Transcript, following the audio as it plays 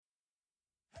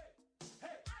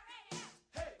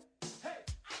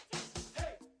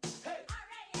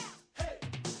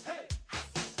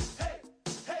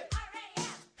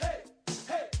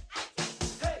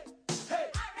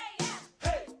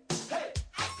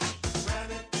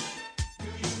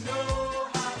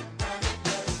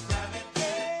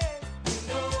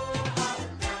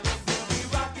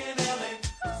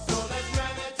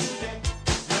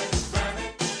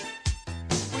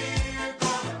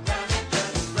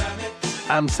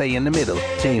I'm say in the middle.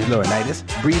 James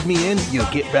Laurinaitis. Breathe me in,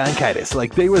 you'll get bronchitis.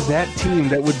 Like, they were that team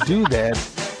that would do that,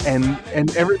 and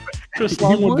everybody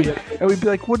and we'd be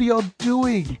like, what are y'all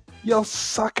doing? Y'all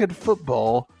suck at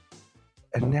football,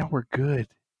 and now we're good.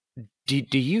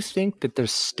 Do you think that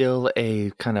there's still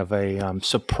a kind of a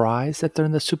surprise that they're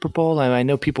in the Super Bowl? I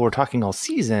know people were talking all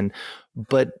season,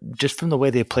 but just from the way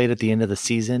they played at the end of the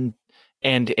season,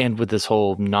 and with this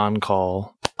whole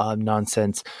non-call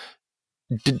nonsense,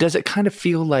 does it kind of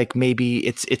feel like maybe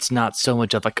it's not so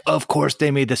much of like, of course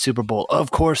they made the Super Bowl,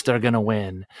 of course they're gonna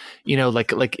win,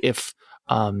 like if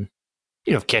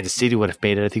if Kansas City would have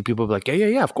made it, I think people would be like,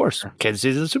 yeah, of course. Kansas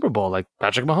City's in the Super Bowl, like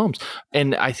Patrick Mahomes.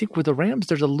 And I think with the Rams,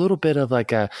 there's a little bit of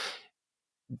like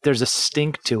there's a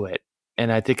stink to it.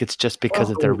 And I think it's just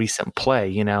because of their recent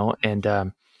play, and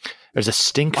there's a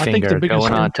stink finger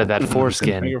going on to that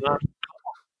foreskin.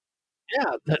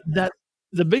 Yeah, that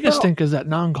the biggest stink is that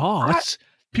non-call.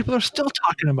 People are still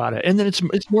talking about it. And then it's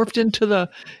morphed into the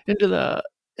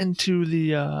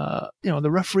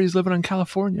the referees living in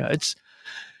California.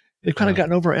 They've kind of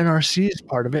gotten over NRC's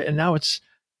part of it, and now it's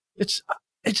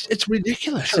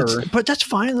ridiculous. Sure. But that's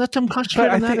fine. Let them concentrate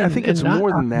on that. I think it's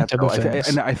more than that, though.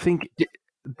 And I think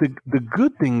the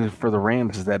good thing for the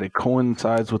Rams is that it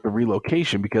coincides with the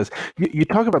relocation, because you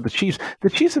talk about the Chiefs.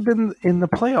 The Chiefs have been in the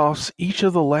playoffs each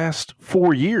of the last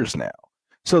 4 years now.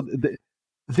 So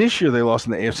this year they lost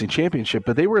in the AFC Championship,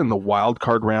 but they were in the wild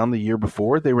card round the year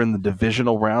before. They were in the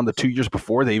divisional round the 2 years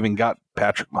before. They even got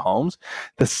Patrick Mahomes.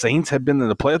 The Saints had been in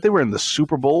the playoffs. They were in the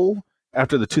Super Bowl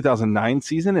after the 2009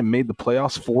 season and made the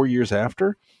playoffs 4 years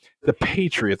after. The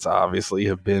Patriots obviously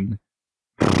have been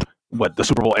the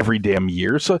Super Bowl every damn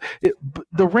year. So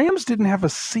the Rams didn't have a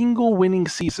single winning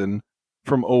season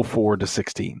from 04 to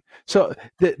 16. So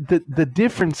the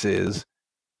difference is,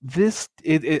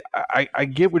 I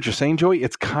get what you're saying, Joey.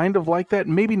 It's kind of like that.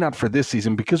 Maybe not for this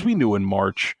season, because we knew in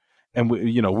March, and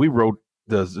we wrote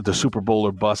the Super Bowl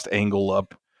or bust angle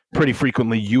up pretty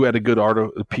frequently. You had a good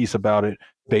piece about it.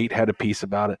 Bate had a piece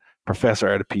about it.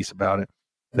 Professor had a piece about it.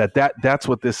 That's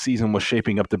what this season was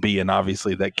shaping up to be, and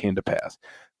obviously that came to pass.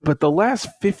 But the last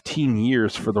 15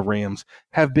 years for the Rams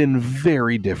have been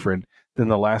very different than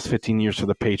the last 15 years for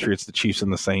the Patriots, the Chiefs,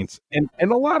 and the Saints,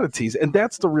 and a lot of teams. And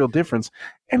that's the real difference.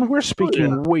 And we're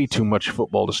speaking way too much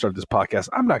football to start this podcast.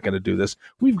 I'm not going to do this.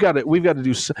 We've got to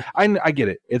do. I get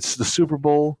it. It's the Super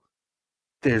Bowl.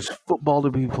 There's football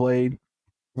to be played.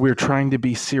 We're trying to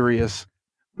be serious.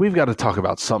 We've got to talk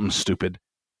about something stupid.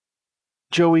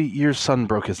 Joey, your son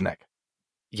broke his neck.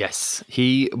 Yes,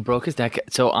 he broke his neck.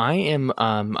 So I am.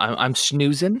 I'm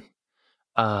snoozing.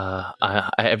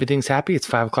 Everything's happy. It's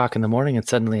 5 o'clock in the morning, and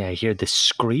suddenly I hear this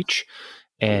screech,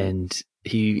 and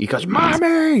he goes,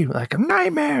 "Mommy!" Like a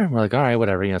nightmare. We're like, all right,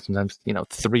 whatever. Sometimes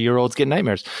 3-year-olds get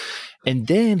nightmares, and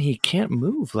then he can't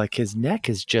move. Like, his neck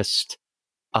is just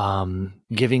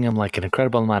giving him like an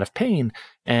incredible amount of pain.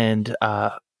 And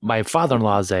my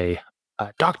father-in-law is a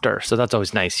doctor, so that's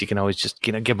always nice. You can always just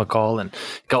give him a call and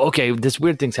go, okay, this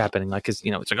weird thing's happening. Like, it's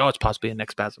like, oh, it's possibly a neck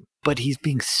spasm. But he's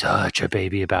being such a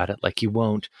baby about it. Like, he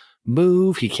won't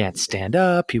move. He can't stand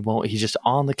up. He's just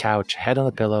on the couch, head on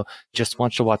the pillow, just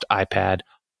wants to watch iPad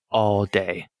all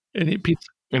day and eat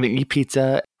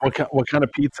pizza. What kind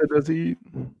of pizza does he eat?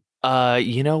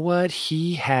 You know what?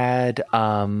 He had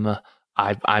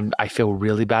I feel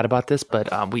really bad about this,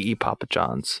 but we eat Papa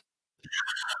John's.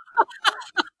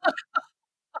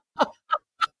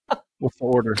 What's the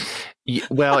order?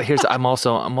 Well, I'm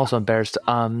also embarrassed.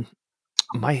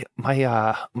 My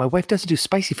wife doesn't do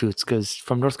spicy foods because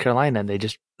from North Carolina, and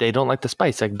they don't like the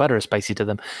spice. Like, butter is spicy to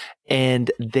them, and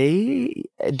they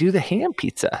do the ham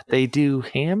pizza. They do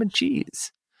ham and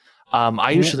cheese.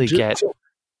 I usually get.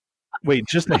 Wait,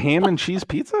 just a ham and cheese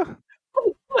pizza?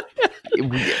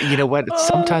 You know what?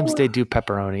 Sometimes they do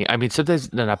pepperoni. I mean, sometimes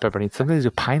they're not pepperoni. Sometimes they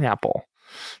do pineapple.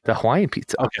 The Hawaiian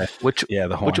pizza, okay, which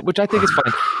I think is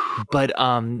fine, but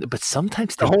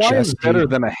sometimes the Hawaiian's better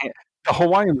than a ham. The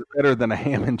Hawaiian is better than a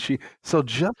ham and cheese. So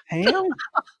just ham?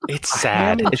 It's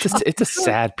sad. It's a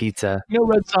sad pizza. No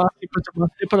red sauce. They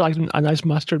put like a nice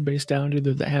mustard base down to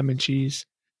the ham and cheese,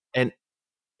 and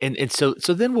so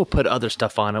then we'll put other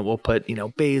stuff on it. We'll put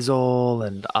basil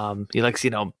and he likes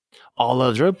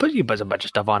olives. Or put a bunch of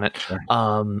stuff on it. Sure.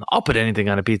 I'll put anything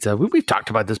on a pizza. We've talked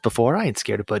about this before. I ain't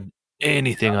scared to put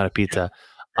anything on a pizza.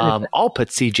 I'll put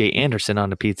CJ Anderson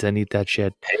on a pizza and eat that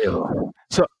shit.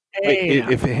 So wait,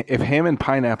 if ham and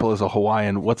pineapple is a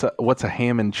Hawaiian, what's a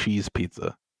ham and cheese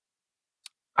pizza?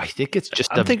 I think it's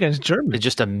just I'm thinking it's German. It's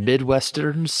just a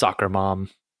Midwestern soccer mom.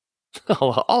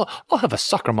 I'll have a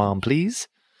soccer mom, please.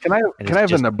 Can I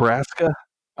have a Nebraska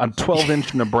on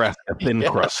 12-inch Nebraska thin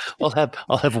crust.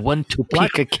 I'll have one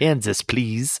Topeka, Kansas,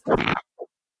 please.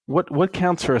 What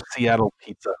counts for a Seattle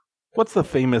pizza? What's the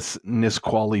famous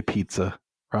Nisqually pizza,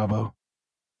 Bravo?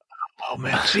 Oh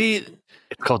man, see,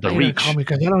 It's called the you're gonna Reach. call me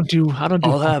because I don't do.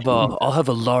 I'll have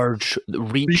a large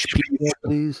Reach pizza,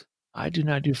 please. I do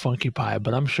not do funky pie,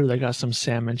 but I'm sure they got some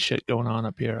salmon shit going on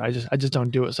up here. I just don't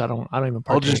do it, so I don't even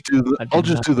partake. I'll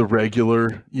just do the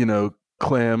regular,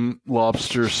 clam,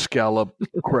 lobster, scallop,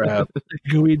 crab. the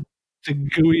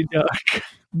gooey duck,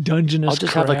 Dungeness. I'll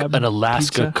just crab have like an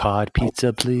Alaska pizza. cod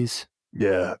pizza, please.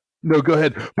 Yeah. No, go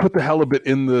ahead. Put the halibut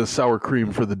in the sour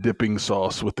cream for the dipping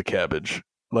sauce with the cabbage,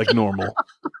 like normal.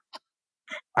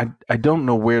 I don't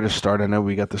know where to start. I know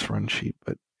we got this run sheet,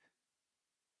 but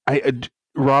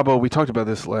Robbo, we talked about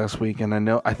this last week, and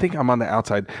I think I'm on the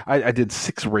outside. I did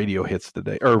 6 radio hits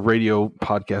today, or radio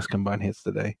podcast combined hits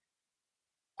today.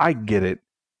 I get it.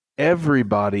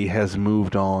 Everybody has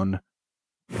moved on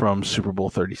from Super Bowl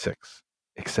 36,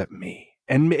 except me,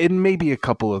 and maybe a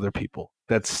couple other people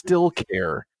that still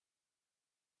care.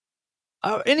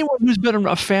 Anyone who's been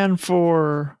a fan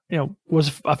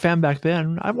was a fan back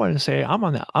then. I want to say I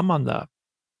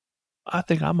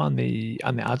think I'm on the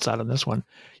outside on this one.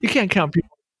 You can't count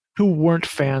people who weren't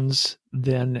fans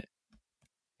then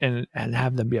and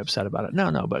have them be upset about it.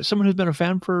 No, but someone who's been a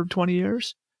fan for 20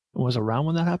 years and was around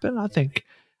when that happened, I think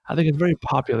it's very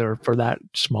popular for that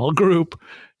small group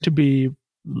to be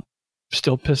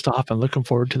still pissed off and looking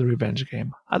forward to the revenge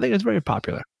game. I think it's very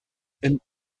popular. And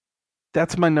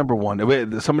that's my number one.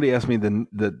 Somebody asked me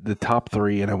the top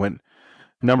 3, and I went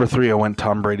number 3. I went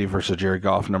Tom Brady versus Jared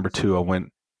Goff. Number 2, I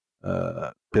went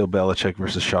Bill Belichick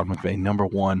versus Sean McVay. Number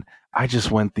 1, I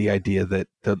just went the idea that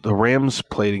the Rams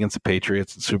played against the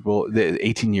Patriots in Super Bowl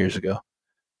 18 years ago.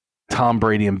 Tom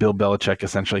Brady and Bill Belichick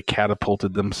essentially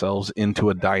catapulted themselves into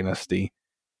a dynasty.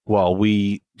 While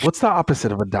what's the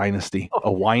opposite of a dynasty? A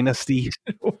wynasty?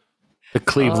 The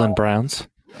Cleveland Browns.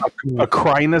 A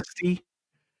crynasty?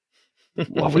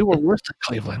 Well, we were worse than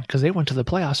Cleveland because they went to the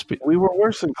playoffs. We were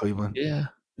worse than Cleveland. Yeah.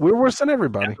 We were worse than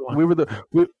everybody. Everyone.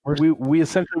 We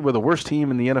essentially were the worst team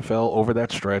in the NFL over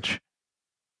that stretch.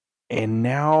 And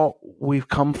now we've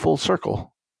come full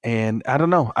circle. And I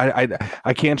don't know.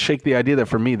 I can't shake the idea that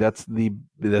for me that's the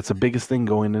biggest thing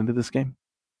going into this game.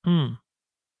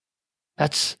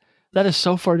 That is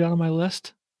so far down on my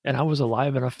list, and I was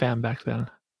alive and a fan back then.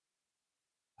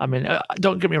 I mean,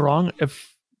 don't get me wrong.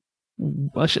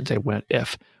 I shouldn't say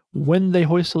when they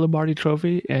hoist the Lombardi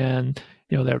Trophy, and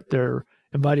they're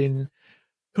inviting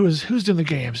who's doing the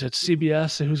games. It's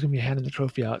CBS, and who's going to be handing the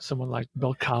trophy out? Someone like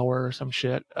Bill Cowher or some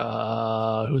shit.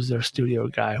 Who's their studio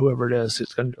guy? Whoever it is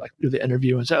going to do the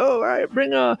interview and say, "Oh, all right,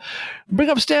 bring up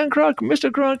Stan Kroenke,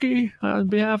 Mr. Kroenke, on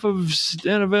behalf of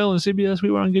NFL and CBS.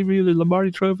 We want to give you the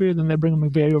Lombardi Trophy." And then they bring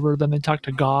McVay over. Then they talk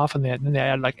to Goff, and then they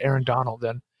add like Aaron Donald.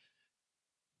 Then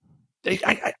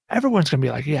everyone's going to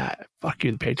be like, "Yeah, fuck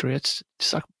you, the Patriots.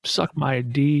 Suck my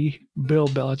D, Bill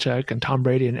Belichick and Tom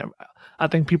Brady." And I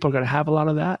think people are going to have a lot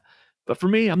of that. But for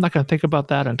me, I'm not going to think about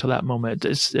that until that moment.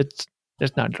 It's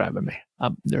not driving me.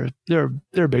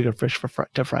 They're bigger fish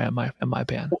to fry in my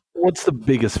pan. What's the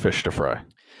biggest fish to fry?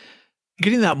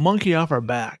 Getting that monkey off our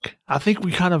back. I think a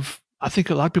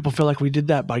lot of people feel like we did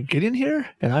that by getting here,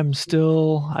 and I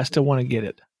still want to get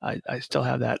it. I still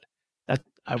have that.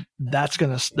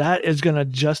 That is gonna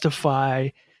justify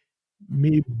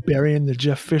me burying the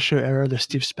Jeff Fisher era, the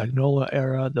Steve Spagnuolo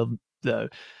era, the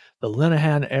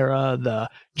Linehan era, the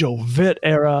Joe Vitt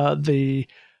era, the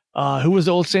who was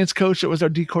the old Saints coach that was our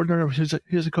D coordinator?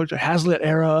 He was a coach of Hazlitt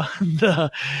era,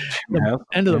 the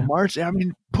end of the March. I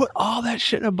mean, put all that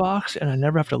shit in a box, and I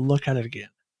never have to look at it again.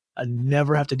 I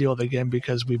never have to deal with it again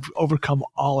because we've overcome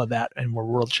all of that, and we're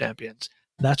world champions.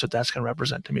 That's what that's going to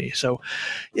represent to me. So,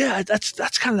 yeah, that's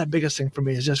kind of the biggest thing for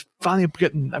me is just finally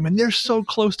getting. I mean, they're so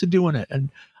close to doing it,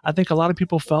 and I think a lot of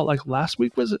people felt like last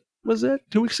week was it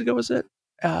 2 weeks ago was it?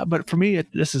 But for me,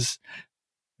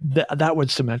 that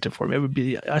would cement it for me. It would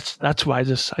be that's why I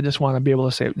just want to be able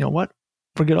to say, you know what?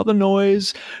 Forget all the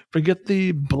noise, forget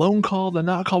the blown call, the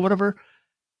not call, whatever.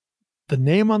 The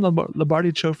name on the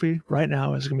Lombardi Trophy right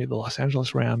now is going to be the Los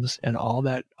Angeles Rams, and all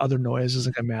that other noise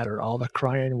isn't going to matter. All the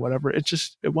crying, whatever, it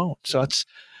won't. So it's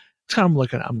kind of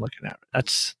I'm looking at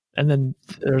it. And then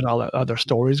there's all the other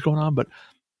stories going on, but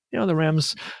the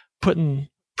Rams putting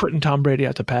Tom Brady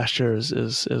out to pasture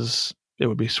is it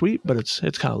would be sweet, but it's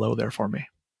kind of low there for me.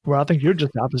 Where I think you're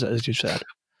just the opposite, as you said.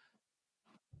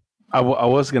 I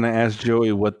was going to ask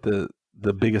Joey what the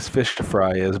biggest fish to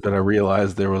fry is, but I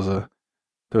realized there was a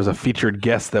featured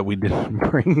guest that we didn't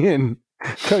bring in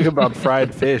talking about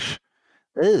fried fish.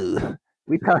 Ooh,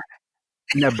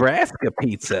 Nebraska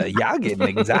pizza. Y'all getting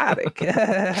exotic.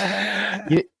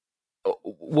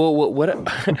 Well, what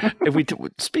if we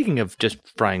speaking of just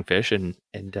frying fish and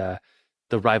the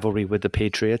rivalry with the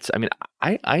Patriots? I mean,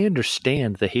 I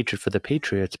understand the hatred for the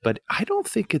Patriots, but I don't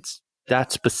think it's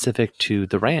that specific to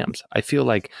the Rams. I feel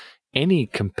like any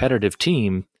competitive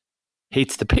team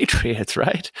hates the Patriots,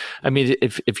 right? I mean,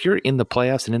 if you're in the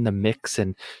playoffs and in the mix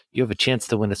and you have a chance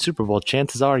to win a Super Bowl,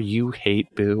 chances are you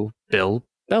hate Bill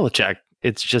Belichick.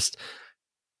 It's just,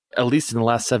 at least in the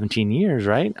last 17 years,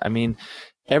 right? I mean,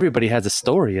 everybody has a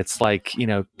story. It's like,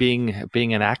 being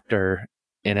an actor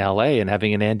in LA and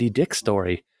having an Andy Dick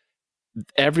story.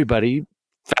 Everybody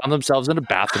found themselves in a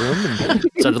bathroom and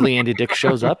suddenly Andy Dick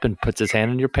shows up and puts his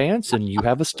hand in your pants and you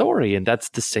have a story. And that's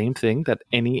the same thing that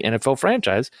any NFL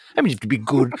franchise. I mean, you have to be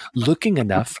good looking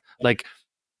enough. Like,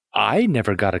 I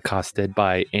never got accosted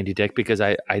by Andy Dick because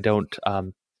I don't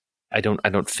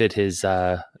fit his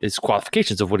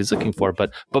qualifications of what he's looking for.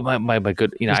 But my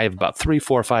good, I have about 3,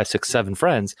 4, 5, 6, 7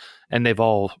 friends, and they've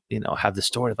all have the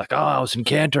story of like, oh, I was in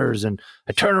Cantors and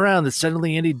I turn around and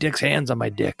suddenly Andy Dick's hands on my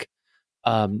dick.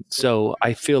 So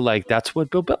I feel like that's what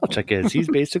Bill Belichick is. He's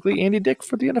basically Andy Dick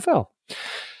for the NFL.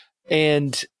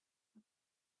 And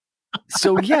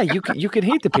so yeah, you can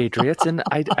hate the Patriots, and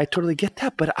I totally get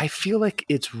that, but I feel like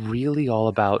it's really all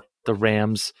about the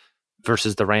Rams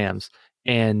versus the Rams.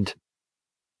 And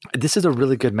this is a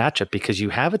really good matchup because you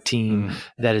have a team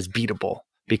that is beatable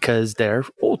because they're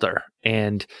older.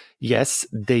 And yes,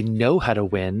 they know how to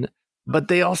win, but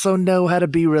they also know how to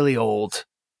be really old.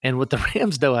 And what the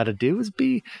Rams know how to do is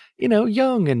be,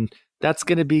 young, and that's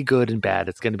going to be good and bad.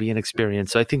 It's going to be an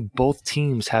experience. So I think both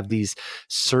teams have these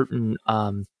certain,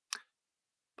 I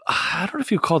don't know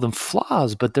if you call them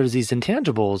flaws, but there's these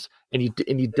intangibles, and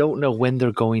you don't know when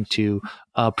they're going to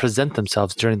present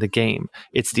themselves during the game.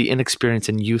 It's the inexperience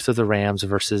and youth of the Rams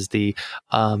versus the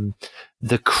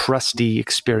crusty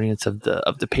experience of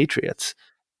the Patriots.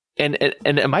 And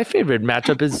my favorite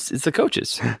matchup is the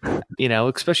coaches.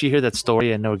 Especially you hear that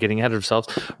story. I know we're getting ahead of ourselves,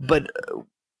 but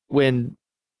when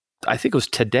I think it was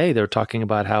today, they were talking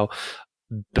about how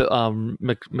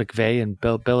McVay and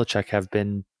Bill Belichick have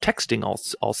been texting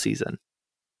all season.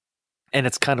 And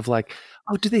it's kind of like,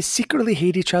 oh, do they secretly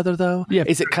hate each other though? Yeah.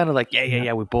 Is it kind of like,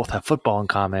 yeah, we both have football in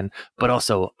common, but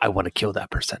also I want to kill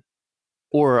that person?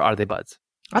 Or are they buds?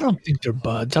 I don't think they're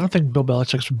buds. I don't think Bill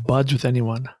Belichick's buds with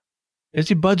anyone. Is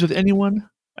he buds with anyone?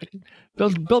 Bill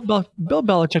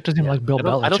Belichick doesn't even like Bill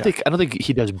Belichick. I don't think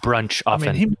he does brunch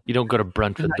often. You don't go to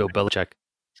brunch with Bill Belichick.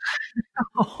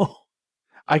 No.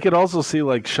 I could also see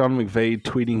like Sean McVay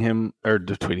texting him,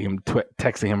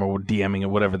 or DMing or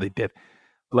whatever they did,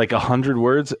 like 100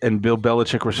 words, and Bill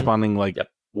Belichick responding like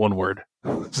one word.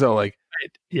 So like,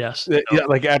 yes, yeah,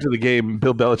 like after the game,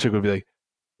 Bill Belichick would be like,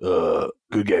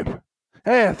 "Good game.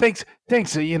 Hey, thanks.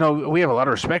 We have a lot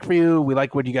of respect for you. We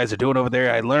like what you guys are doing over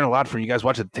there. I learn a lot from you guys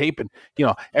watching the tape, and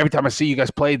every time I see you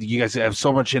guys play, you guys have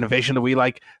so much innovation that we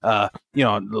like.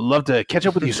 Love to catch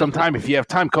up with you sometime if you have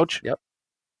time, Coach. Yep.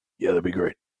 Yeah, that'd be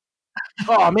great.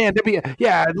 Oh man,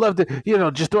 I'd love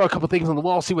to, just throw a couple things on the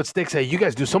wall, see what sticks. Hey, you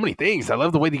guys do so many things. I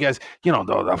love the way that you guys,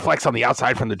 the flex on the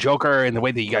outside from the Joker, and the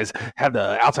way that you guys have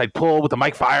the outside pull with the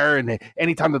mic fire, and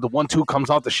anytime that the 1-2 comes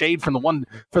off the shade from the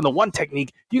one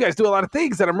technique, you guys do a lot of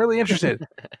things that I'm really interested in."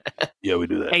 Yeah, we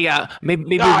do that. Hey, maybe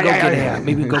we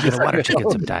go get a water chicken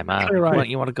sometime.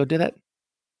 You want to go do that?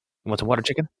 You want some water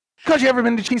chicken? Coach, you ever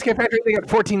been to Cheesecake Factory? They got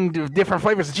 14 different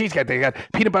flavors of cheesecake. They got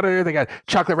peanut butter, they got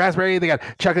chocolate raspberry, they got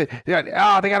chocolate. They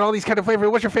got all these kind of flavors.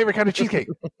 What's your favorite kind of cheesecake?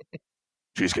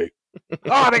 Cheesecake.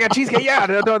 Oh, they got cheesecake. Yeah,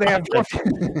 no, they have. I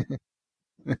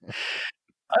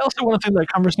also want to think that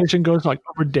conversation goes like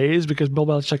over days because Bill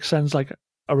Belichick sends like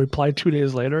a reply 2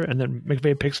 days later, and then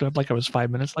McVay picks it up like it was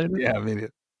 5 minutes later. Yeah, I mean,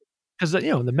 because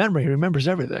the memory, he remembers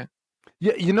everything.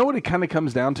 Yeah, you know what it kind of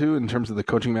comes down to in terms of the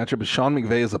coaching matchup is Sean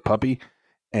McVay is a puppy.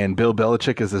 And Bill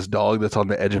Belichick is this dog that's on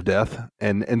the edge of death.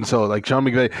 And so, like, Sean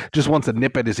McVay just wants to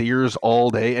nip at his ears all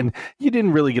day. And you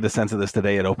didn't really get a sense of this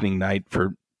today at opening night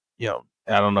for, I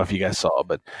don't know if you guys saw,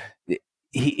 but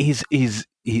it's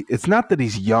not that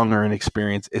he's young or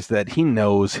inexperienced. It's that he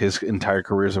knows his entire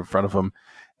career is in front of him.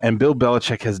 And Bill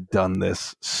Belichick has done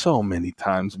this so many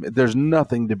times. There's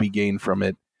nothing to be gained from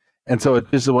it. And so it's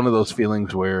just one of those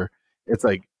feelings where it's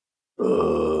like,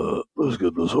 let's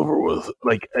get this over with.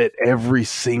 Like at every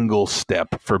single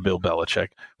step for Bill Belichick,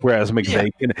 whereas McVay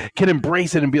can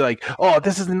embrace it and be like, "Oh,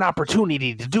 this is an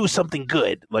opportunity to do something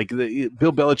good." Like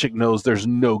Bill Belichick knows there's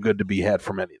no good to be had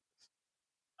from any of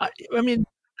this. I mean,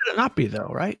 could it not be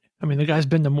though, right? I mean, the guy's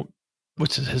been to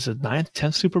his 9th,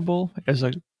 10th Super Bowl as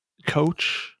a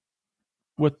coach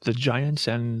with the Giants,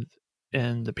 and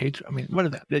and the Patriots. I mean, what are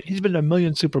that? He's been to a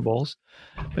million Super Bowls.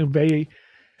 McVay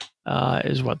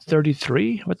is what,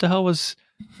 33? What the hell was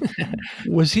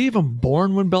he even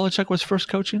born when Belichick was first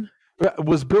coaching?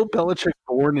 Was Bill Belichick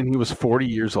born and he was 40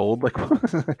 years old? Like,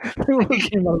 He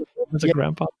came out as a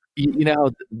grandpa. You know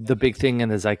how the big thing in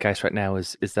the zeitgeist right now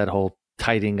is that whole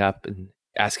tidying up and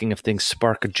asking if things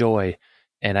spark joy.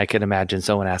 And I can imagine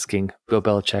someone asking Bill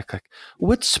Belichick, like,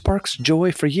 what sparks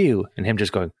joy for you? And him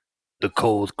just going, the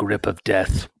cold grip of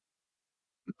death.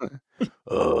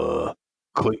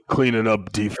 Cleaning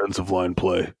up defensive line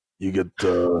play. You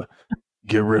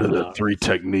get rid of that 3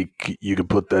 technique. You can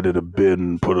put that in a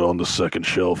bin, put it on the second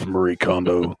shelf. Marie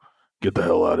Kondo, get the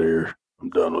hell out of here. I'm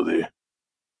done with you.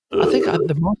 I think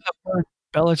the most I've heard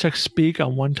Belichick speak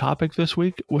on one topic this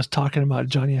week was talking about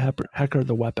Johnny Hecker,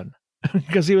 the weapon,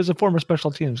 because he was a former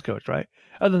special teams coach, right?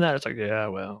 Other than that, it's like, yeah,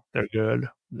 well, they're good.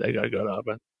 They got a good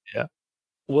offense. Yeah.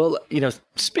 Well,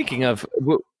 speaking of,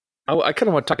 I kind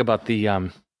of want to talk about the,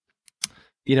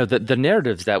 the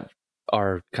narratives that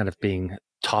are kind of being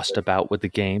tossed about with the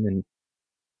game. And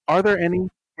were there any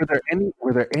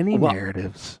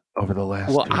narratives over the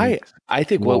last 3 weeks? I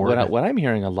think what I'm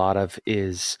hearing a lot of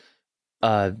is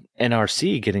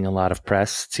NRC getting a lot of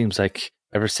press. It seems like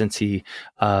ever since he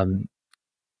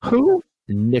who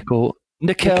Nickel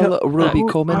Roby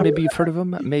Coleman, maybe you've heard of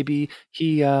him. Maybe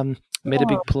he made a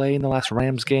big play in the last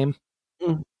Rams game.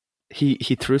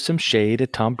 He threw some shade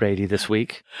at Tom Brady this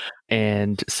week,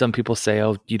 and some people say,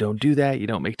 "Oh, you don't do that. You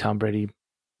don't make Tom Brady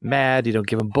mad. You don't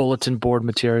give him bulletin board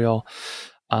material."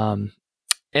 And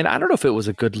I don't know if it was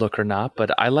a good look or not,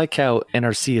 but I like how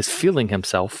NRC is feeling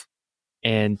himself.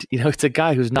 And, it's a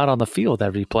guy who's not on the field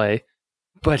every play,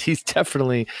 but he's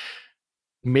definitely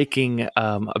making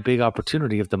a big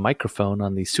opportunity of the microphone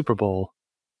on the Super Bowl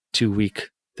 2-week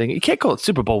thing. You can't call it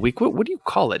Super Bowl week. What do you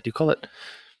call it? Do you call it?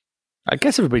 I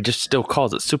guess everybody just still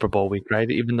calls it Super Bowl week, right?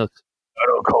 Even though I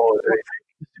don't call it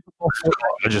anything.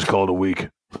 I just call it a week,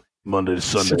 Monday to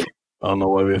Sunday. I don't know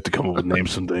why we have to come up with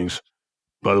names and things.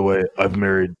 By the way, I've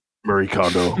married Marie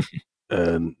Kondo,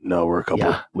 and now we're a couple.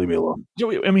 Yeah. Leave me alone.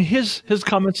 I mean, his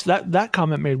comments, that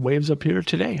comment made waves up here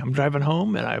today. I'm driving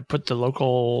home, and I put the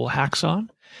local hacks on,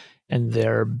 and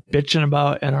they're bitching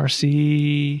about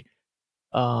NRC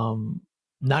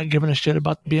not giving a shit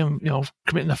about being,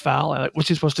 committing the foul. Like, what's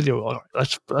he supposed to do?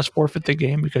 Let's forfeit the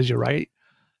game because you're right.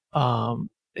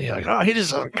 Like, oh, he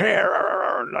just doesn't care.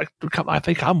 Like, I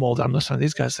think I'm old. I'm listening to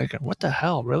these guys thinking, what the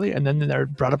hell, really? And then they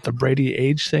brought up the Brady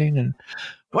age thing, and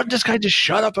what, this guy just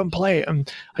shut up and play.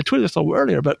 And I tweeted this a little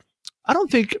earlier, but I don't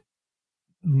think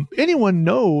anyone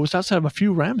knows outside of a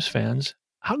few Rams fans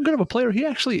how good of a player he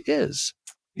actually is.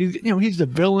 He's the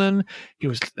villain. He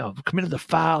was committed the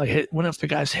foul. He went up the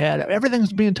guy's head.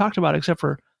 Everything's being talked about except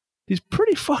for he's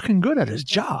pretty fucking good at his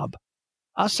job.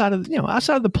 Outside of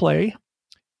the play,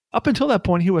 up until that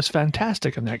point, he was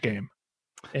fantastic in that game.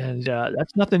 And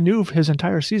that's nothing new for his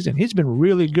entire season. He's been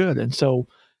really good. And so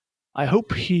I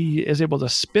hope he is able to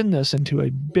spin this into a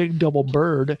big double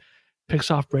bird,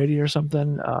 picks off Brady or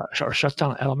something, or shuts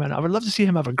down Edelman. I would love to see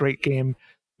him have a great game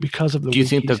because of the. Do you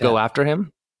think they'll go after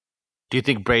him? Do you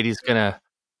think Brady's gonna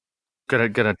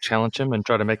challenge him and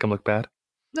try to make him look bad?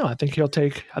 No, I think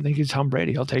he's Tom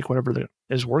Brady. He'll take whatever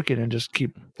is working and just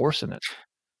keep forcing it.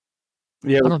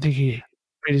 Yeah, I don't think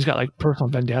Brady's got like personal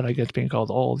vendetta against being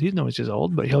called old. He knows he's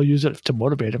old, but he'll use it to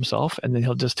motivate himself, and then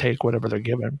he'll just take whatever they're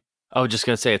giving. I was just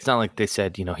gonna say, it's not like they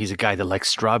said, he's a guy that likes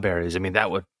strawberries. I mean,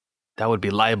 that would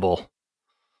be libel.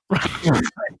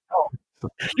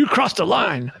 You crossed the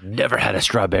line. Never had a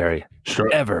strawberry.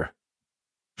 Ever.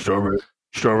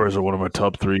 Strawberries are one of my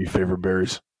top 3 favorite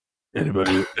berries.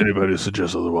 Anybody who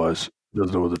suggests otherwise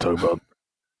doesn't know what they're talking about.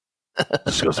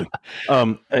 Disgusting.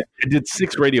 I did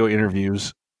 6 radio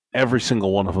interviews. Every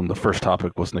single one of them, the first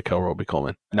topic was Nickel Roby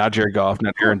Coleman. Not Jared Goff,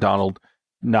 not Aaron Donald,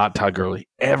 not Todd Gurley.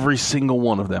 Every single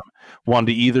one of them wanted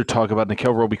to either talk about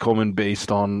Nickel Roby Coleman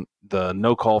based on the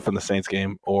no call from the Saints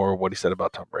game or what he said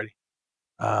about Tom Brady.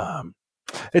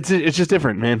 It's just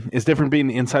different, man. It's different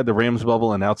being inside the Rams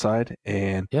bubble and outside.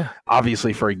 And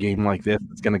obviously for a game like this,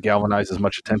 it's going to galvanize as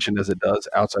much attention as it does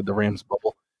outside the Rams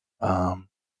bubble.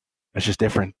 It's just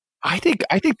different. I think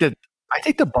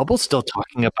the bubble's still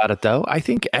talking about it, though. I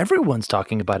think everyone's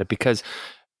talking about it because,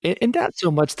 and not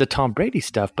so much the Tom Brady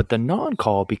stuff, but the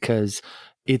non-call, because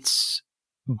it's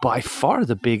by far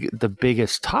the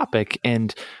biggest topic.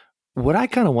 And what I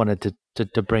kind of wanted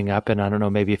to bring up, and I don't know,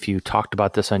 maybe if you talked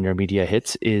about this on your media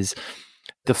hits, is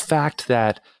the fact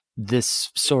that this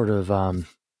sort of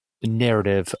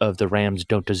narrative of the Rams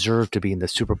don't deserve to be in the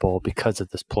Super Bowl because of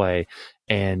this play,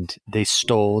 and they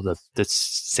stole the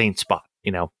Saints spot,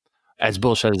 as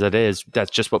bullshit as it is,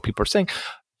 that's just what people are saying.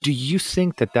 Do you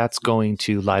think that that's going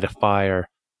to light a fire,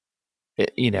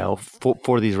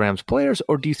 for these Rams players,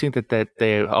 or do you think that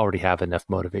they already have enough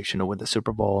motivation to win the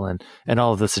Super Bowl and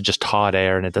all of this is just hot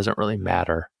air and it doesn't really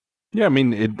matter? Yeah, I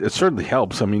mean, it certainly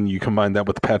helps. I mean, you combine that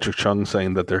with Patrick Chung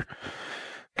saying that they're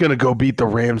going to go beat the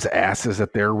Rams' asses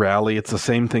at their rally. It's the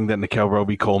same thing that Nickel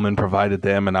Roby-Coleman provided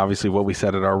them, and obviously what we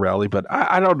said at our rally. But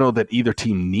I don't know that either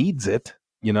team needs it,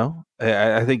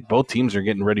 I think both teams are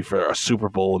getting ready for a Super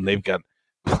Bowl, and they've got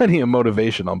plenty of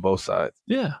motivation on both sides.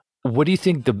 Yeah. What do you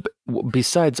think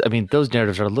besides, I mean, those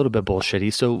narratives are a little bit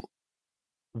bullshitty. So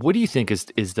what do you think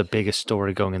is the biggest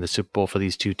story going in the Super Bowl for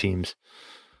these two teams?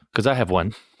 Because I have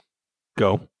one.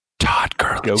 Go. Todd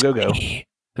Gurley.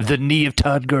 Go. The knee of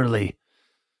Todd Gurley.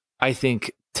 I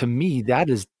think, to me, that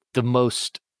is the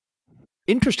most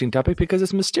interesting topic because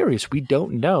it's mysterious. We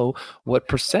don't know what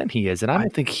percent he is, and I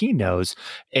don't think he knows.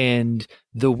 And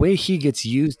the way he gets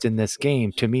used in this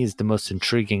game, to me, is the most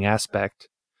intriguing aspect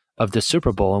of the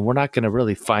Super Bowl. And we're not going to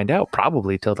really find out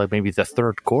probably till like maybe the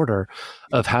third quarter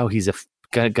of how he's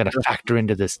going to factor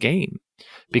into this game.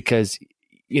 Because,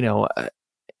 and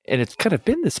it's kind of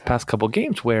been this past couple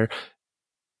games where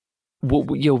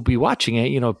you'll be watching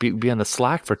it, be on the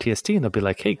Slack for TST, and they'll be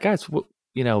like, "Hey guys,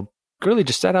 Gurley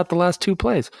just sat out the last two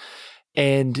plays,"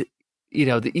 and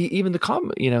even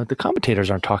the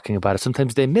commentators aren't talking about it.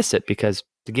 Sometimes they miss it because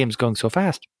the game's going so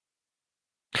fast.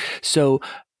 So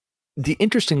the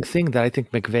interesting thing that I think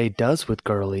McVay does with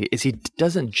Gurley is he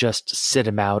doesn't just sit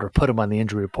him out or put him on the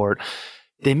injury report.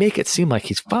 They make it seem like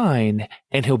he's fine,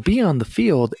 and he'll be on the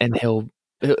field, and he'll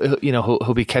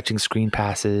be catching screen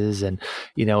passes, and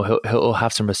he'll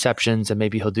have some receptions, and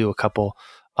maybe he'll do a couple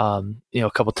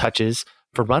touches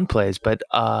for run plays, but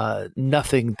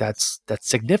nothing that's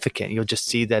significant. You'll just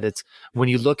see that it's when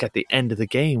you look at the end of the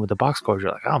game with the box scores,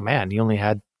 you're like, oh man, he only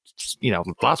had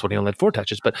last one he only had 4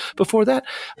 touches, but before that,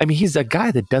 I mean, he's a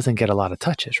guy that doesn't get a lot of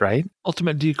touches, right?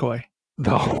 Ultimate decoy.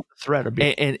 The threat of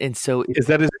being. And so is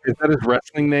that his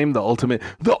wrestling name? The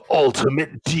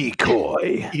ultimate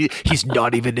decoy. He's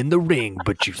not even in the ring,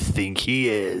 but you think he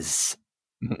is.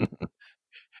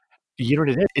 You know what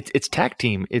it is? It's tag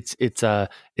team. It's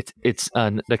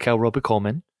Nickel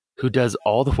Roby-Coleman who does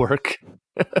all the work,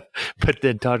 but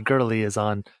then Todd Gurley is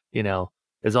on the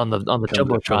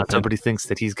jumbotron. Somebody thinks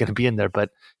that he's going to be in there, but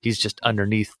he's just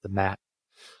underneath the mat.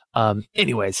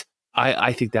 Anyways.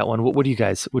 I think that one. What do you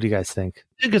guys think?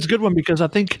 I think it's a good one because I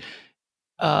think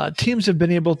teams have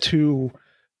been able to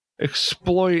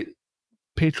exploit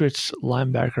Patriots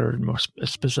linebacker, more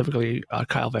specifically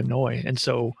Kyle Van Noy. And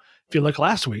so if you look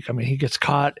last week, I mean, he gets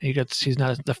caught. He's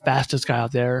not the fastest guy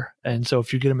out there. And so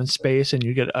if you get him in space and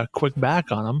you get a quick back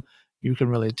on him, you can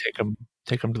really take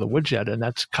him to the woodshed. And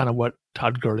that's kind of what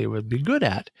Todd Gurley would be good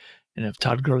at. And if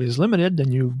Todd Gurley is limited,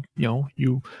 then you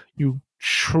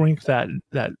shrink that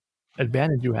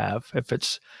advantage you have. If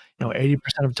it's 80%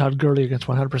 of Todd Gurley against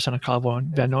 100% of Kyle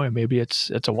Van Noy, maybe it's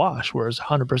a wash. Whereas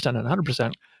 100% and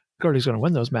 100%, Gurley's going to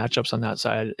win those matchups on that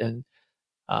side. And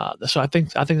so I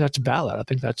think that's valid. I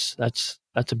think that's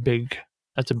a big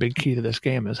key to this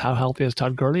game is how healthy is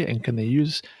Todd Gurley, and can they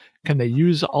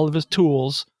use all of his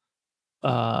tools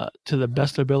to the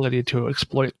best ability to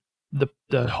exploit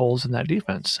the holes in that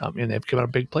defense. I mean, they've given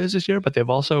up big plays this year, but they've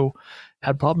also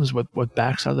had problems with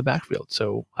backs out of the backfield.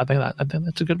 So I think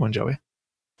that's a good one, Joey.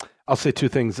 I'll say two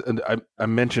things. And I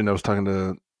mentioned I was talking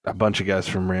to a bunch of guys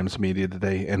from Rams media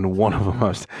today, and one of them I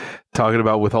was talking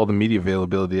about with all the media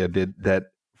availability I did, that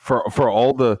for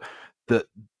all the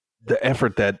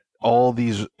effort that all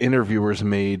these interviewers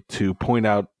made to point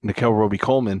out Nickel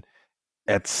Roby-Coleman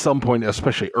at some point,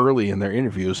 especially early in their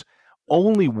interviews,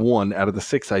 only one out of the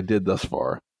 6 I did thus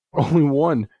far, only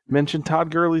one mentioned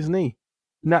Todd Gurley's knee.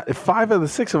 Not 5 of the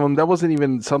 6 of them, that wasn't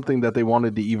even something that they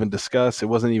wanted to even discuss. It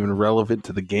wasn't even relevant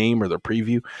to the game or the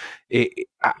preview.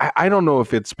 I don't know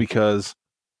if it's because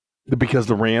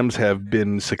the Rams have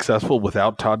been successful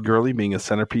without Todd Gurley being a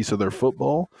centerpiece of their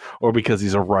football, or because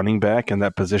he's a running back and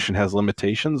that position has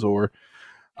limitations, or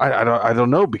I don't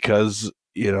know, because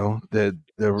the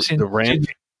Rams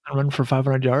run for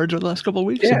 500 yards over the last couple of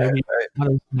weeks. Yeah, and maybe not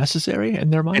necessary in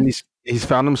their mind. And he's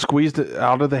found him squeezed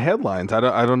out of the headlines. I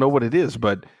don't know what it is,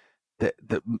 but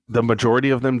the majority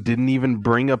of them didn't even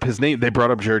bring up his name. They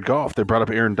brought up Jared Goff. They brought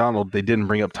up Aaron Donald. They didn't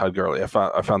bring up Todd Gurley. I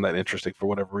found that interesting for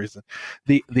whatever reason.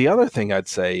 The other thing I'd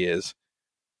say is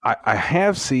I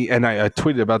have seen, and I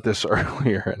tweeted about this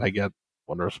earlier, and I got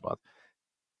one response.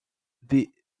 The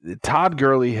Todd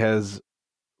Gurley has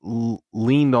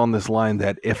leaned on this line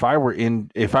that if I were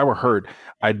hurt,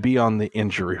 I'd be on the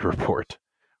injury report,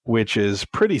 which is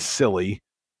pretty silly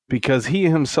because he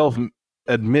himself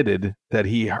admitted that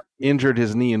he injured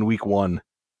his knee in week 1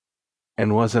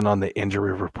 and wasn't on the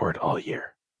injury report all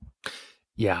year.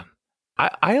 Yeah.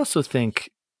 I also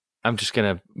think I'm just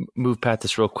going to move past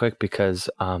this real quick because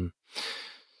I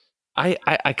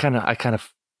kind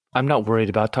of I'm not worried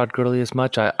about Todd Gurley as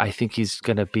much. I think he's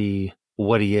going to be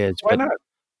what he is. Why not?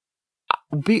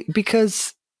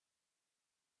 Because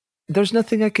there's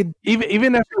nothing I could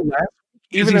even after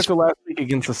last week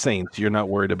against the Saints, you're not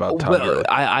worried about Todd Gurley.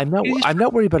 I'm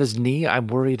not worried about his knee. I'm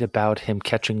worried about him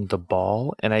catching the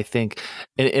ball. And I think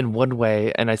in one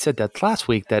way, and I said that last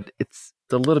week, that it's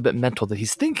a little bit mental that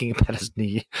he's thinking about his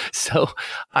knee. So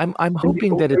I'm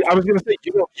hoping that I was going to say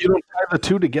you don't tie the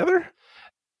two together.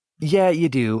 Yeah, you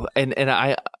do. And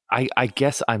I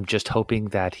guess I'm just hoping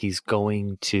that he's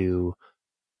going to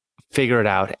figure it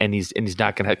out, and he's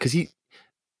not going to, because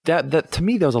that to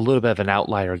me, that was a little bit of an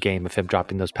outlier game of him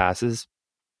dropping those passes.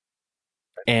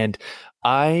 And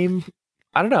I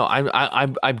don't know.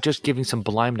 I'm just giving some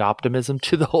blind optimism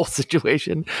to the whole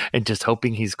situation and just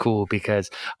hoping he's cool,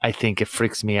 because I think it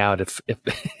freaks me out if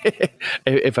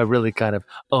if I really kind of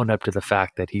own up to the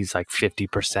fact that he's like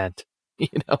 50%,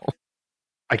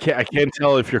 I can't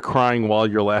tell if you're crying while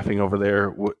you're laughing over there.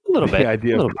 A little bit. The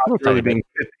idea of really being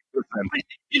 50%.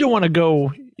 You don't want to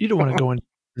go into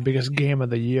the biggest game of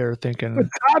the year thinking But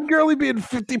Todd Gurley being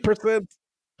 50%.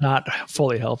 Not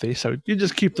fully healthy. So you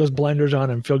just keep those blinders on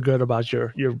and feel good about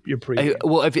your pre.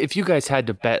 Well, if you guys had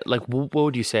to bet, like, what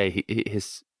would you say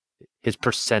his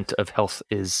percent of health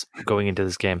is going into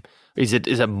this game? Is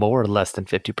it more or less than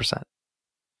 50%?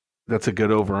 That's a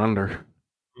good over/under.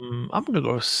 I'm going to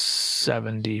go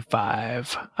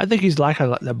 75. I think he's like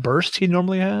the burst he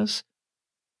normally has.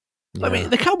 Yeah. I mean,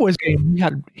 the Cowboys game,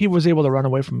 he was able to run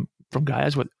away from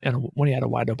guys when he had a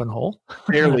wide open hole.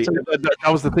 Barely.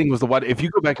 That was the thing. Was the wide? If you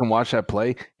go back and watch that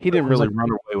play, he didn't really run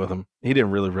away with him. He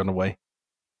didn't really run away.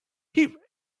 I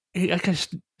guess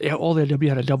all they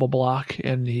had a double block,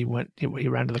 and he ran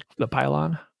to the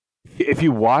pylon. If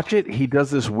you watch it, he does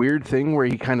this weird thing where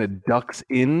he kind of ducks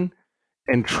in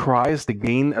and tries to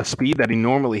gain a speed that he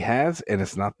normally has, and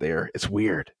it's not there. It's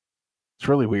weird. It's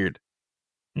really weird.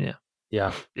 Yeah.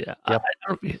 Yep. I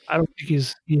don't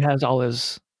think he has all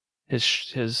his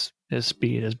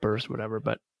speed, his burst, whatever.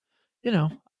 But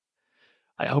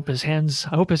I hope his hands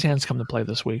come to play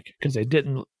this week, because they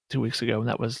didn't 2 weeks ago, and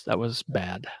that was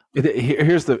bad.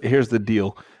 Here's the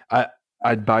deal.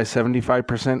 I'd buy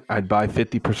 75%. I'd buy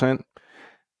 50%.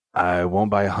 I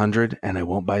won't buy 100, and I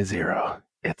won't buy 0.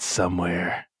 It's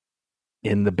somewhere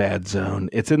in the bad zone.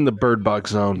 It's in the bird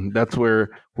box zone. That's where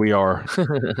we are.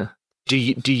 Do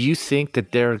you think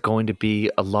that there are going to be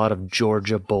a lot of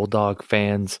Georgia Bulldog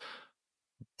fans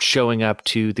showing up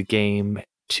to the game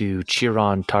to cheer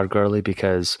on Todd Gurley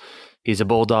because he's a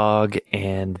Bulldog,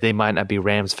 and they might not be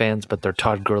Rams fans, but they're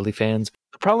Todd Gurley fans?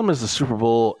 The problem is the Super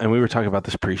Bowl, and we were talking about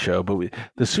this pre-show, but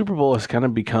the Super Bowl has kind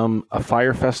of become a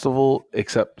fire festival,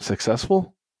 except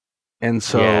successful. And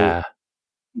so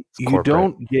you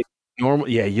don't get normal.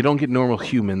 Yeah, you don't get normal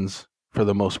humans for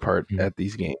the most part at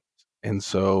these games. And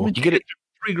so you get it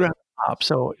 $3,000 up.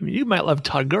 So you might love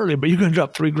Todd Gurley, but you're going to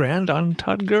drop $3,000 on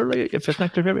Todd Gurley if it's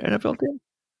not your favorite NFL team.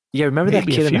 Yeah, remember that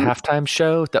kid in the halftime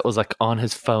show that was like on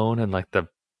his phone, and like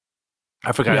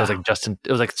I forgot, it was like Justin.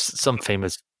 It was like some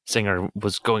famous singer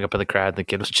was going up in the crowd, and the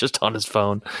kid was just on his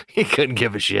phone. He couldn't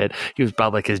give a shit. He was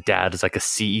probably like, his dad is like a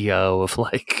CEO of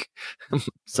like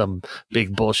some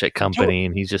big bullshit company,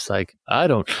 and he's just like, I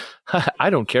don't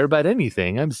care about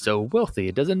anything. I'm so wealthy,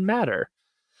 it doesn't matter.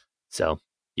 So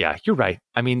yeah, you're right.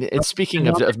 I mean, it's speaking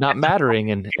of not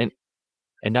mattering and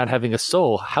not having a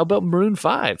soul. How about Maroon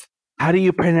 5? How do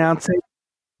you pronounce it?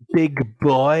 Big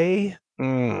boy?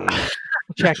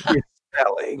 Check your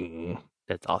spelling.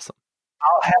 That's awesome.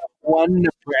 I'll have one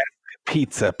Nebraska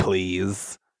pizza,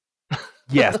 please.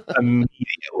 Yes,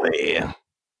 immediately.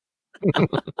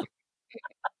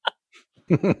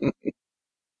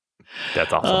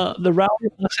 That's awesome. The rally in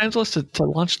Los Angeles to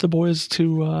launch the boys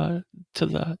to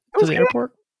the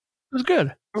airport. It was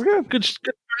good. Good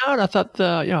turnout. I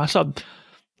thought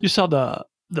you saw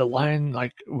the line,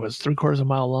 like, was 3/4 of a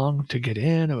mile long to get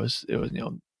in. It was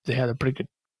they had a pretty good.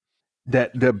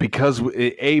 That because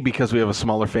we have a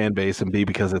smaller fan base, and B,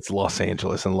 because it's Los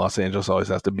Angeles, and Los Angeles always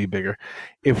has to be bigger.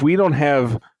 If we don't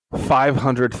have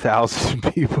 500,000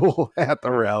 people at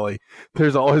the rally,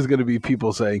 there's always going to be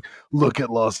people saying, "Look at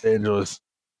Los Angeles,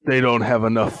 they don't have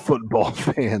enough football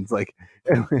fans." Like,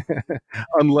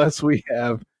 unless we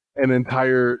have an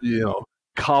entire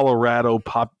Colorado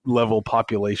level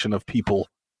population of people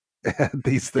at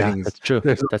these things. Yeah, that's true.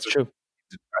 That's true.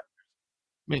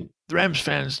 mean, the Rams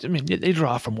fans. I mean, they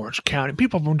draw from Orange County.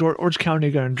 People from Orange County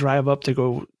are going to drive up to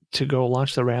go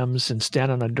launch the Rams and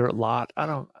stand on a dirt lot. I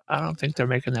don't think they're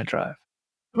making that drive.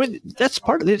 I mean, that's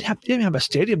part of it. They didn't have a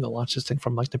stadium to launch this thing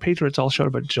from. Like the Patriots all showed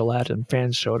up at Gillette, and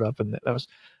fans showed up, and that was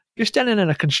you're standing in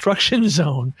a construction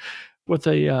zone with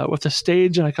a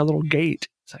stage and like a little gate.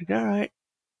 It's like, all right,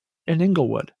 in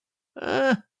Inglewood.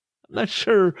 I'm not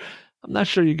sure. I'm not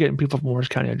sure you're getting people from Orange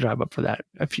County to drive up for that.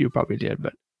 A few probably did,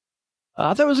 but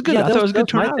I thought it was good. Yeah, I thought it was a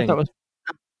good my turnout. I thing. thought it was,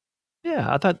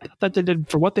 yeah, I thought they did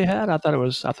for what they had. I thought it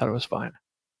was fine.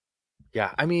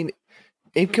 Yeah, I mean,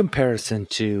 in comparison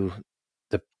to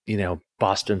the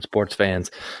Boston sports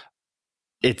fans,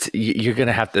 you're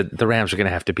gonna have to. The Rams are gonna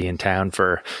have to be in town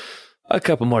for a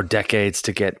couple more decades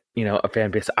to get a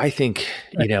fan base. I think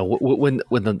when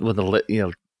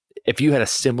the if you had a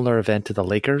similar event to the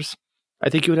Lakers, I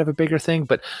think you would have a bigger thing.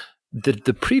 But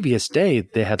the previous day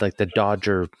they had like the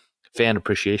Dodger Fan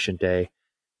Appreciation Day,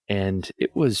 and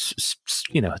it was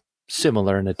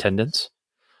similar in attendance.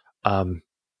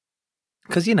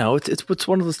 Because it's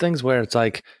one of those things where it's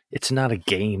like it's not a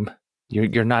game.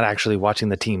 You're not actually watching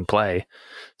the team play,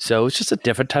 so it's just a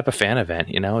different type of fan event.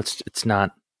 It's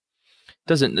not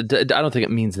doesn't I don't think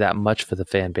it means that much for the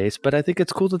fan base, but I think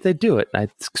it's cool that they do it. I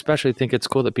especially think it's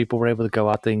cool that people were able to go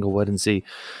out to Inglewood and see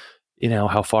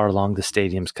how far along the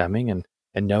stadium's coming and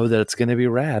know that it's going to be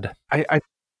rad. It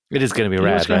is going to be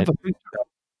rad, right? You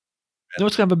know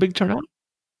what's going to have a big turnout?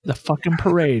 The fucking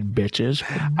parade, bitches.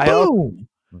 Boom.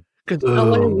 Because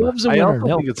LA loves a winner. I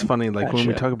also think it's funny, like when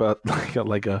we talk about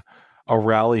like a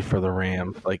rally for the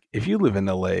Rams. Like if you live in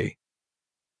LA,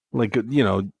 like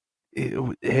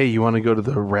hey, you want to go to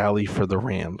the rally for the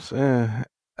Rams?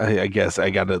 I guess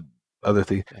I got other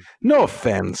thing. No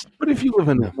offense, but if you live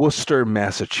in Worcester,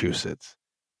 Massachusetts,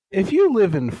 if you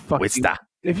live in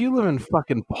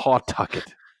fucking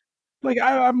Pawtucket, like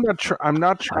I'm not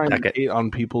trying to hate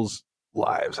on people's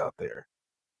lives out there.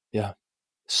 Yeah.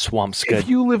 Swampscott. If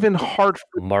you live in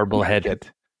Hartford,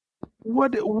 Marblehead,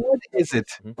 what is it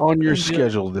on your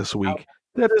schedule this week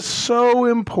that is so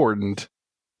important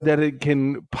that it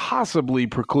can possibly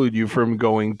preclude you from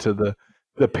going to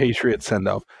the Patriots send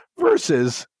off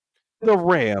versus the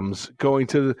Rams going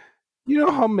to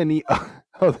how many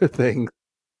other things?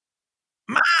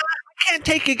 Ma, I can't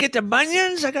take you get the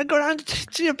bunions. I gotta go down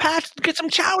to your patch to get some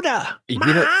chowder. You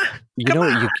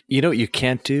know what you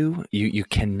can't do? You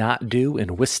cannot do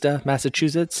in Worcester,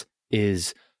 Massachusetts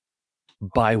is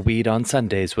buy weed on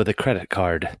Sundays with a credit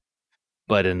card.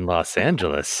 But in Los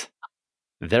Angeles,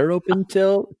 they're open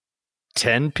till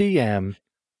 10 p.m.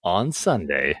 on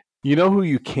Sunday. You know who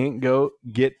you can't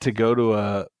get to go to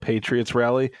a Patriots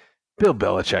rally? Bill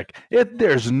Belichick.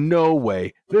 There's no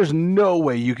way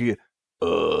you could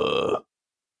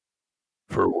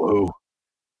for who?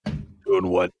 Doing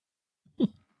what?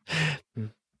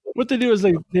 What they do is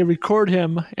they record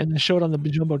him and they show it on the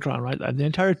Jumbotron, right? And the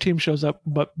entire team shows up,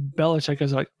 but Belichick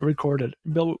is like recorded.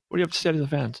 Bill, what do you have to say to the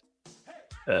fans?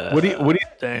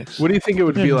 Thanks. What do you think it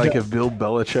would be like if Bill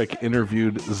Belichick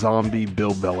interviewed zombie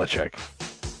Bill Belichick?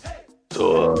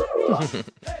 So,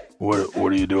 what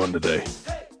are you doing today?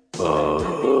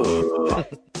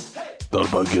 Thought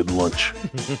about getting lunch.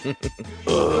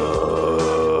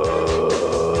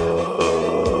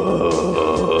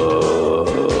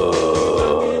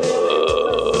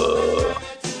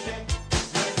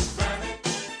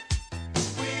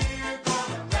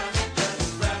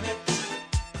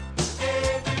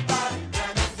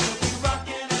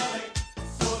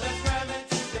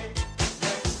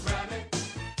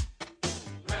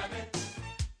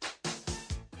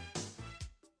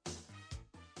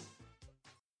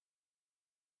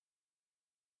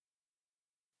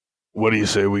 What do you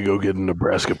say we go get a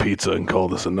Nebraska pizza and call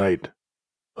this a night?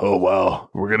 Oh,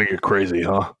 wow. We're going to get crazy,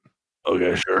 huh?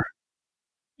 Okay, sure.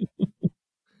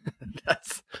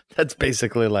 That's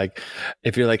basically like,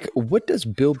 if you're like, what does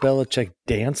Bill Belichick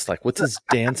dance like? What's his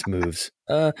dance moves?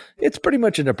 It's pretty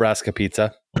much a Nebraska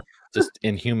pizza, just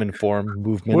in human form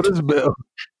movement. What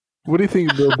do you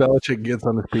think Bill Belichick gets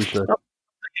on his pizza?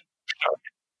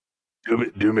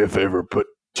 Do me a favor, put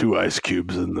 2 ice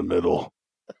cubes in the middle.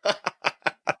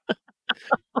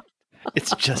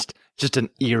 It's just an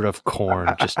ear of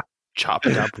corn, just chopped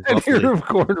up. An ear of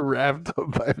corn wrapped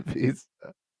up by a piece.